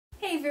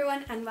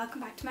everyone and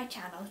welcome back to my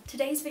channel.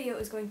 Today's video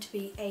is going to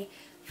be a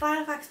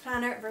Filofax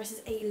planner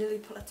versus a Lilly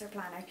Pulitzer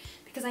planner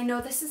because I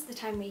know this is the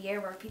time of year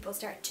where people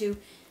start to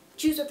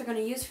choose what they're going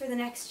to use for the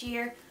next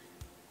year,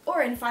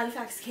 or in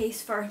Filofax's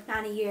case for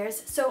many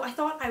years. So I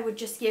thought I would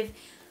just give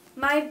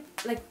my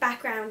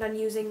background on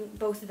using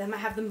both of them. I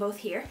have them both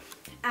here,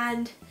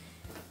 and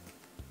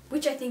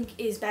which I think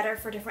is better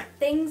for different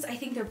things. I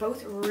think they're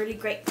both really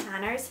great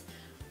planners,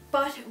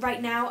 but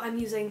right now I'm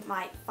using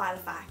my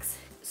Filofax.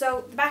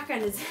 So the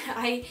background is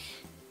I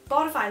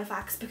bought a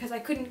Filofax because I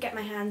couldn't get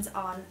my hands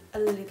on a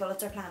Lilly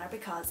Pulitzer planner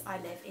because I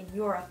live in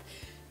Europe.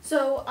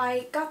 So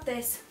I got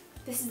this.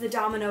 This is the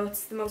Domino.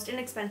 It's the most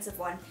inexpensive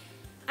one,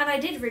 and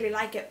I did really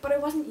like it, but I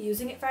wasn't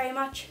using it very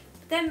much.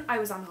 Then I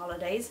was on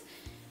holidays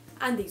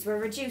and these were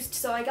reduced,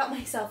 so I got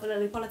myself a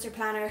Lilly Pulitzer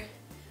planner,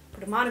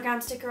 put a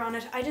monogram sticker on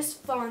it. I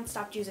just full on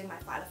stopped using my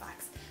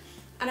Filofax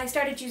and I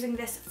started using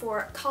this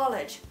for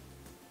college.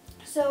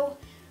 So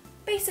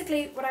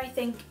basically what I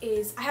think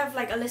is, I have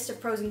a list of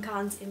pros and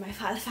cons in my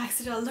Filofax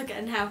that I'll look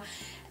at now,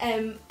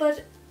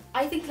 but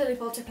I think Lilly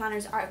Pulitzer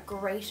planners are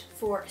great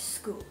for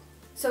school.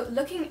 So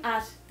looking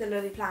at the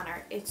Lilly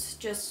planner, it's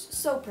just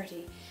so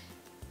pretty.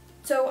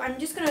 So I'm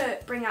just going to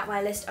bring out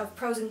my list of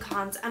pros and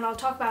cons, and I'll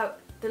talk about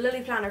the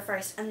Lilly planner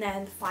first and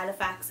then the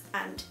Filofax,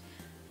 and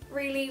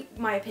really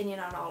my opinion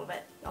on all of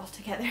it all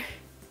together.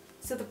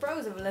 So the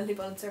pros of a Lilly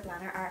Pulitzer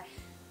planner are,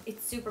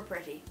 it's super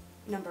pretty.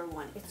 Number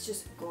one, it's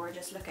just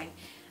gorgeous looking,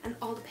 and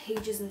all the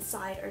pages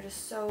inside are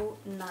just so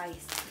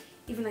nice.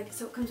 Even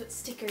so it comes with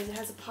stickers, it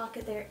has a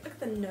pocket there. Look at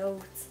the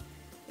notes.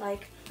 I'll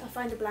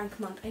find a blank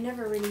month. I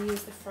never really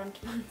use the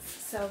front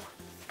month, so,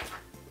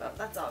 well,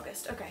 that's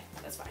August. Okay,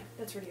 that's fine.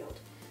 That's really old.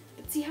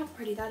 But see how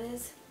pretty that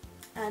is?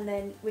 And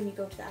then when you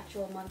go to the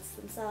actual months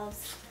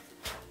themselves,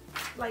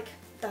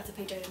 that's a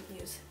page I didn't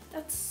use.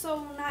 That's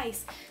so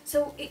nice.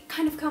 So it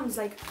kind of comes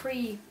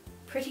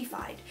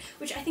prettified,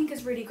 which I think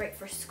is really great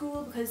for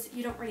school because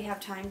you don't really have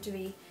time to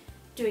be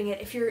doing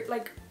it if you're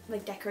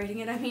decorating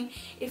it. I mean,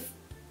 if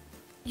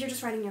you're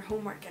just writing your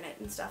homework in it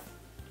and stuff.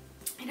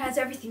 It has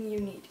everything you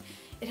need.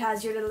 It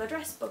has your little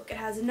address book, it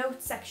has a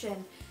notes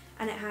section,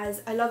 and it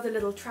has, I love the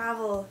little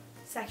travel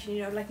section,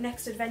 you know, like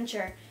next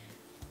adventure.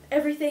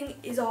 Everything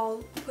is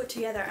all put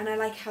together, and I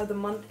like how the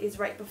month is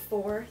right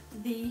before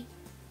the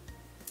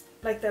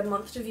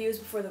month to view is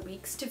before the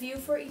weeks to view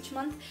for each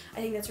month. I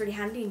think that's really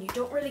handy, and you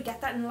don't really get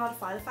that in a lot of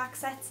Filofax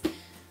sets.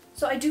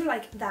 So I do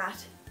like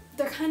that.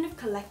 They're kind of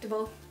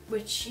collectible,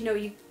 which, you know,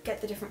 you get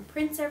the different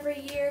prints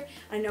every year.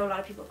 I know a lot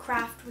of people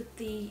craft with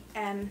the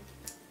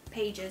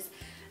pages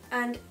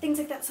and things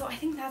like that, so I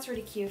think that's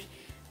really cute,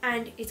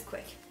 and it's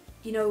quick.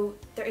 You know,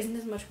 there isn't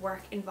as much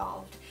work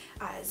involved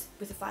as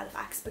with a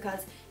Filofax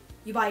because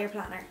you buy your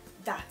planner,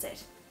 that's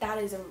it. That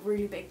is a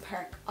really big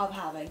perk of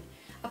having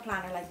a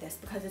planner like this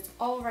because it's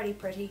already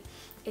pretty,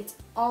 it's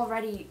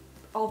already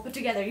all put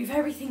together, you have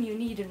everything you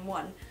need in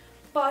one.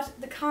 But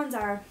the cons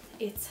are,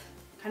 it's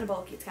kind of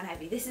bulky, it's kind of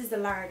heavy. This is the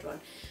large one,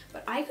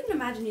 but I couldn't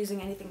imagine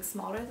using anything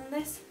smaller than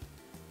this.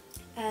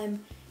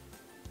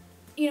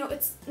 You know,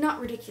 it's not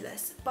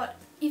ridiculous, but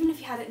even if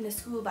you had it in a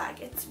school bag,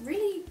 it's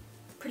really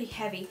pretty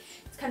heavy,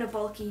 it's kind of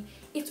bulky,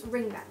 it's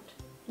ring bound,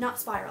 not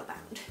spiral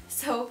bound.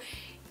 So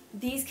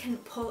these can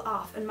pull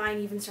off, and mine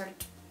even started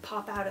to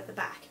pop out at the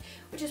back,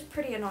 which is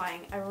pretty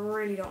annoying. I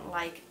really don't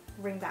like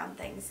ring bound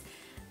things.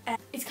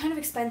 It's kind of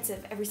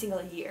expensive every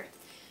single year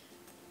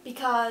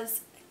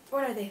because,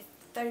 what are they,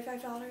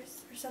 $35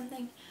 or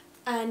something?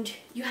 And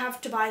you have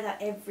to buy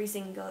that every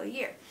single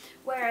year.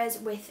 Whereas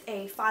with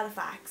a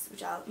Filofax,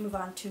 which I'll move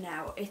on to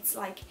now, it's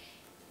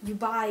you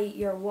buy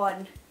your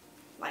one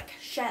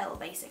shell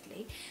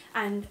basically,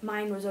 and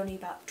mine was only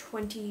about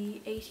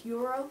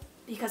 €28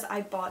 because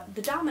I bought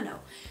the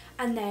Domino,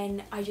 and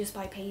then I just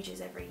buy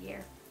pages every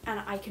year and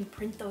I can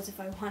print those if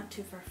I want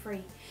to for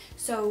free.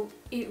 So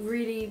it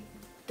really,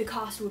 the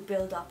cost would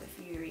build up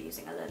if you were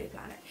using a Lilly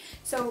planner.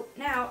 So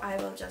now I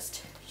will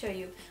just show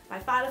you my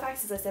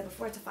Filofax. As I said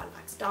before, it's a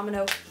Filofax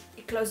Domino.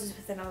 It closes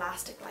with an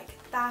elastic like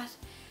that,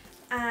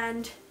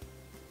 and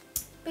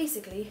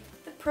basically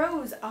the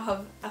pros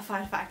of a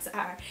Filofax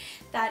are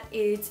that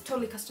it's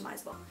totally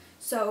customizable.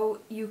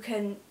 So you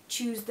can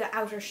choose the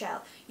outer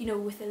shell. You know,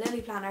 with a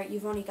Lilly planner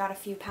you've only got a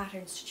few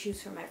patterns to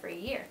choose from every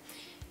year,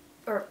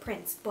 or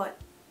prints, but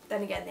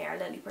then again they are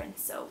Lilly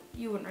prints, so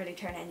you wouldn't really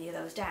turn any of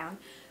those down.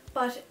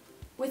 But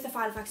with the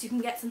Filofax you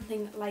can get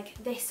something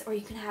like this, or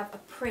you can have a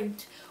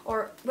print,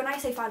 or when I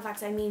say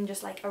Filofax I mean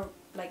just like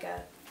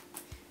a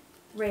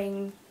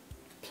ring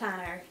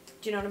planner.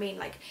 Do you know what I mean?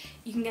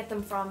 You can get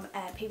them from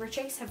Paper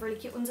Chase, have really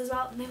cute ones as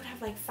well, and they would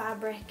have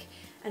fabric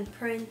and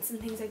prints and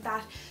things like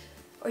that.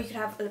 Or you could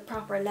have a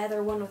proper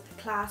leather one with the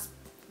clasp.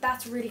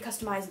 That's really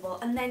customizable,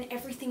 and then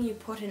everything you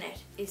put in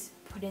it is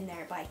put in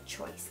there by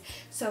choice.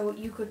 So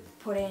you could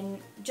put in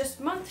just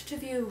month to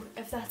view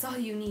if that's all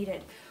you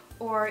needed,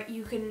 or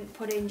you can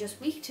put in just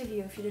week to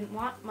view if you didn't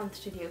want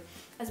month to view.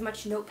 As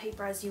much note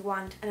paper as you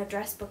want, an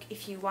address book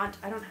if you want.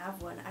 I don't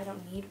have one, I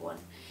don't need one.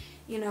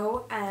 You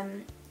know,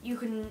 you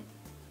can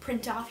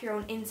print off your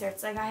own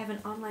inserts. I have an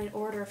online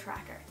order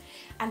tracker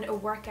and a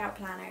workout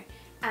planner,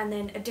 and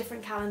then a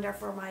different calendar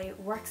for my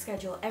work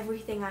schedule.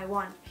 Everything I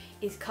want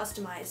is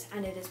customized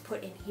and it is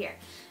put in here.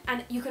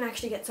 And you can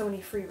actually get so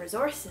many free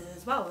resources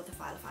as well with the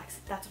Filofax.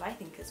 That's what I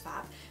think is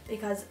fab,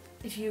 because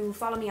if you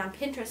follow me on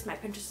Pinterest, my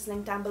Pinterest is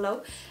linked down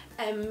below.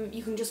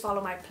 You can just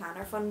follow my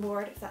planner fun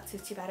board if that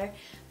suits you better.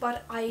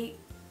 But I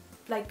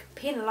like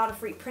pin a lot of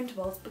free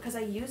printables because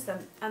I use them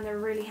and they're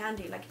really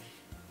handy. Like,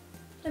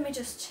 let me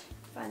just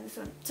find this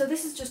one. So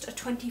this is just a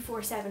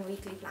 24/7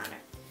 weekly planner.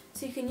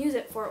 So you can use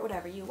it for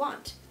whatever you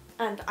want.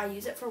 And I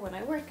use it for when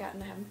I work out,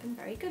 and I haven't been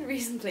very good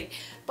recently.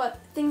 But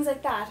things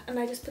like that, and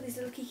I just put these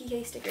little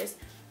Kiki stickers,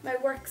 my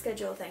work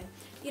schedule thing.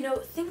 You know,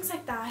 things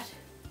like that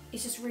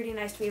is just really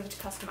nice to be able to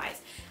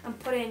customize and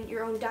put in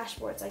your own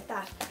dashboards like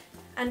that.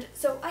 And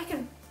so I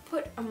can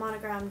put a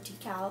monogram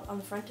decal on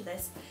the front of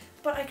this,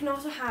 but I can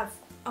also have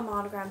a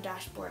monogram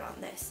dashboard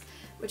on this,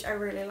 which I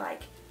really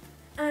like.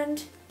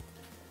 And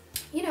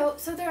you know,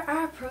 so there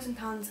are pros and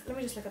cons. Let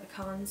me just look at the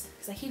cons,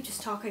 because I keep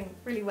just talking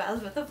really well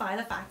about the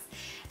Filofax.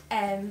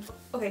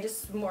 Okay,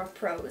 just more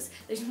pros.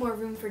 There's more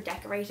room for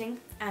decorating,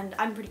 and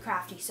I'm pretty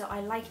crafty, so I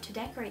like to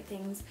decorate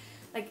things.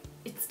 Like,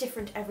 it's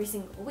different every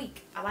single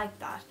week. I like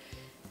that.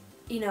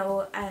 You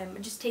know,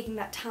 just taking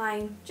that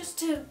time just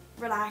to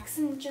relax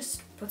and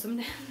just put some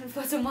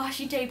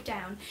washi tape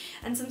down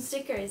and some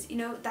stickers. You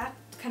know, that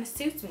kind of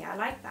suits me. I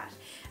like that.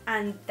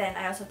 And then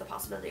I also have the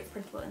possibility of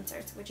printable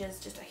inserts, which is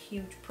just a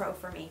huge pro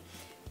for me.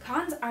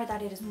 Cons are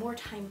that it is more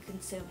time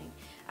consuming.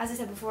 As I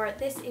said before,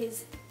 this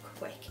is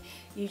quick.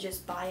 You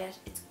just buy it,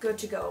 it's good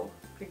to go,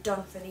 you're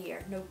done for the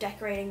year. No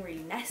decorating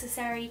really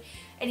necessary.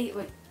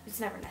 Well, it's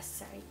never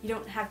necessary. You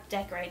don't have to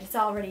decorate, it's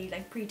already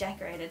like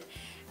pre-decorated.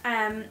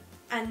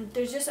 And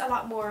there's just a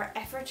lot more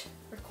effort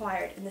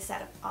required in the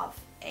setup of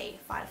a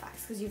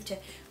Filofax, because you have to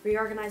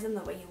reorganize them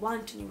the way you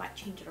want, and you might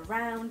change it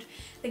around,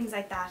 things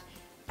like that.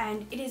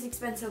 And it is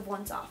expensive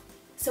once off.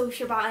 So if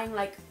you're buying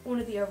like one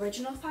of the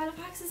original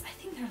Filofaxes, I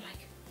think they're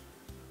like,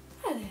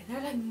 what are they?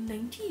 They're like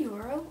 €90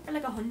 or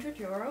like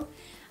 €100.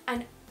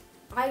 And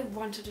I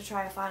wanted to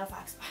try a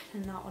Filofax, but I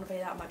did not want to pay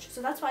that much.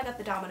 So that's why I got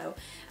the Domino.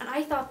 And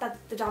I thought that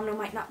the Domino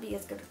might not be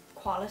as good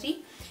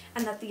quality,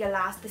 and that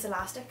this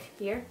elastic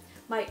here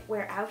might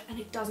wear out, and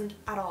it doesn't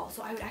at all.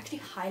 So I would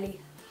actually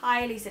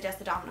highly suggest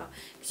the Domino,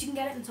 because you can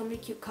get it in so many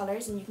cute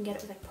colours, and you can get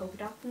it with like polka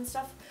dots and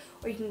stuff,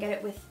 or you can get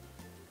it with,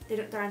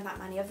 there aren't that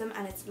many of them,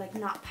 and it's like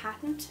not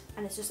patent,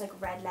 and it's just like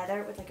red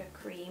leather with like a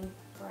cream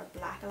or a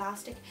black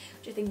elastic,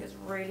 which I think is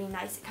really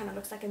nice. It kind of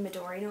looks like a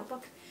Midori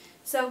notebook.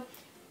 So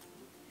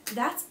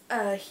that's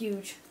a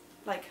huge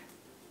like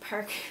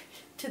perk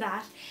to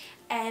that.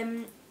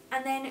 And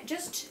then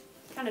just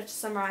kind of to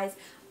summarise,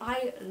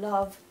 I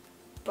love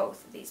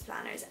both of these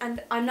planners,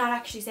 and I'm not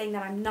actually saying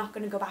that I'm not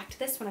going to go back to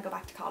this when I go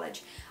back to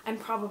college. I'm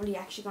probably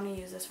actually going to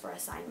use this for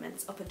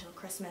assignments up until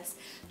Christmas,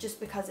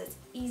 just because it's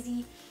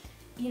easy.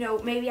 You know,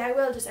 maybe I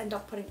will just end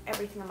up putting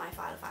everything on my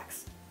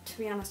Filofax. To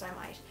be honest, I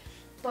might.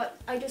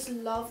 But I just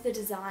love the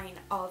design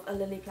of a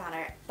Lilly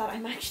planner, that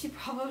I'm actually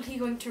probably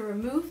going to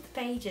remove the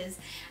pages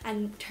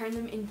and turn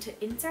them into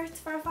inserts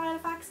for a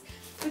Filofax,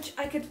 which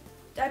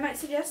I might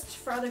suggest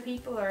for other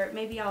people, or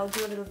maybe I'll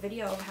do a little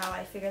video of how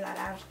I figure that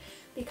out,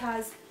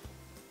 because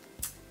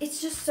it's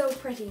just so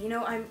pretty. You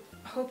know, I'm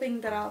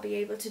hoping that I'll be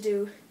able to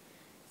do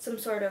some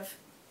sort of,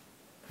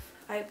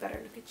 I better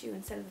look at you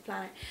instead of the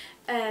planner.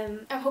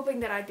 I'm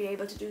hoping that I'd be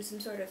able to do some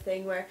sort of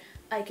thing where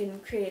I can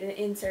create an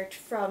insert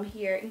from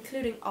here,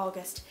 including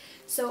August,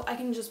 so I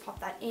can just pop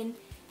that in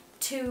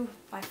to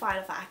my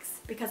Filofax,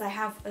 because I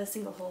have a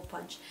single hole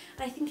punch,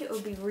 and I think it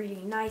would be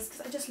really nice,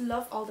 because I just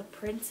love all the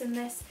prints in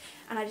this,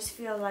 and I just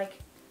feel like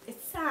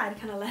it's sad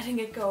kind of letting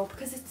it go,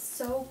 because it's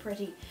so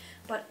pretty,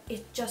 but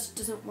it just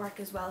doesn't work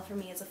as well for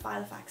me as a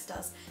Filofax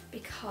does,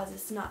 because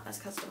it's not as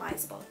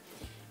customizable.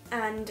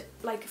 And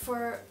like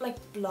for like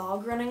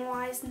blog running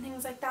wise and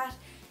things like that,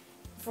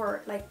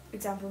 for like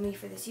example me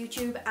for this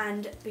YouTube,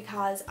 and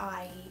because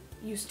I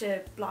used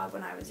to blog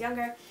when I was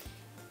younger,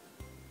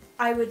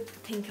 I would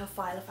think a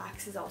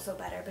Filofax is also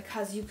better,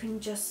 because you can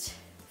just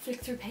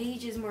flick through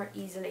pages more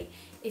easily.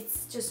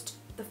 It's just,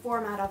 the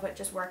format of it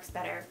just works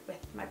better with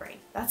my brain.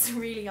 That's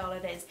really all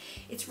it is.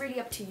 It's really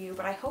up to you,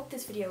 but I hope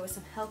this video was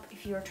some help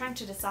if you are trying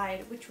to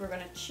decide which we're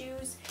going to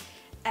choose.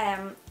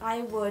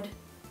 I would,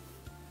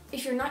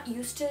 if you're not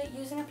used to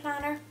using a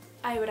planner,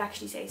 I would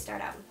actually say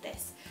start out with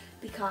this,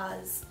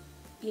 because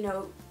you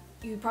know,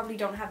 you probably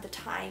don't have the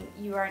time,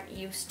 you aren't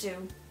used to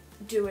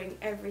doing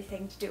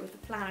everything to do with the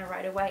planner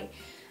right away,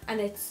 and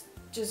it's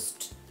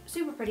just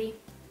super pretty.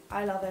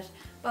 I love it.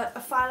 But a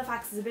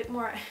Filofax is a bit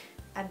more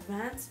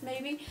advanced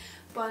maybe,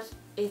 but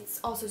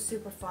it's also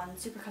super fun,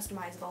 super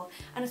customizable,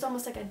 and it's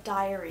almost like a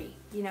diary,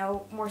 you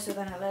know, more so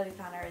than a Lilly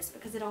planner is,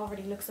 because it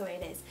already looks the way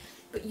it is,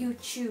 but you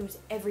choose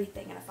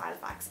everything in a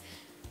Filofax.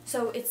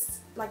 So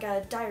it's like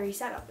a diary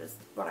setup is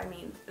what I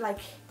mean. Like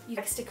you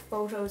like stick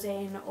photos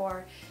in,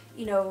 or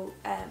you know,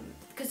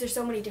 because there's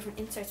so many different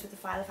inserts with the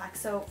Filofax.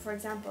 So for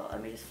example,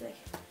 let me just flick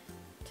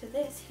to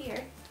this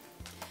here.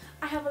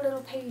 I have a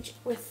little page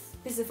with,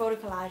 this is a photo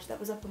collage that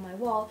was up on my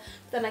wall,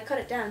 but then I cut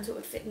it down so it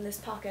would fit in this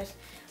pocket,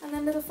 and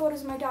then little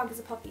photos of my dog as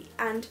a puppy,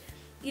 and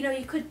you know,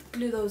 you could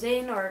glue those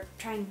in or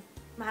try and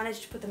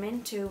manage to put them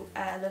into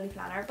a Lilly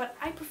planner, but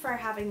I prefer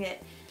having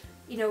it,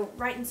 you know,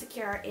 right and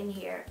secure in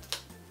here.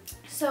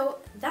 So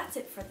that's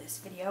it for this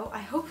video. I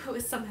hope it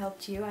was some help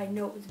to you. I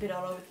know it was a bit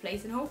all over the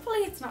place and hopefully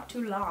it's not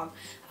too long.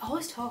 I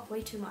always talk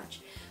way too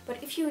much.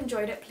 But if you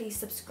enjoyed it, please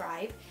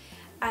subscribe.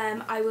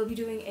 I will be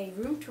doing a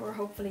room tour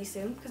hopefully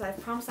soon, because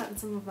I've promised that in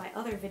some of my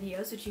other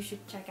videos, which you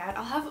should check out.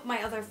 I'll have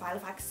my other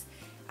Filofax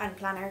and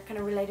planner kind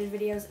of related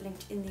videos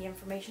linked in the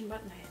information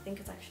button. I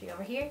think it's actually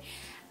over here.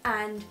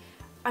 And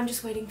I'm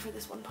just waiting for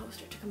this one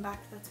poster to come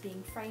back that's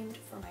being framed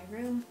for my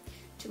room,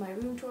 to my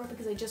room tour,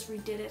 because I just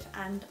redid it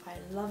and I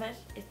love it.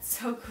 It's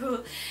so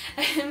cool.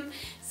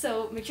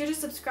 So make sure to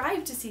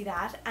subscribe to see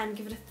that, and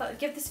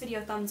give this video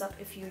a thumbs up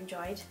if you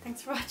enjoyed.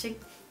 Thanks for watching.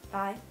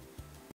 Bye.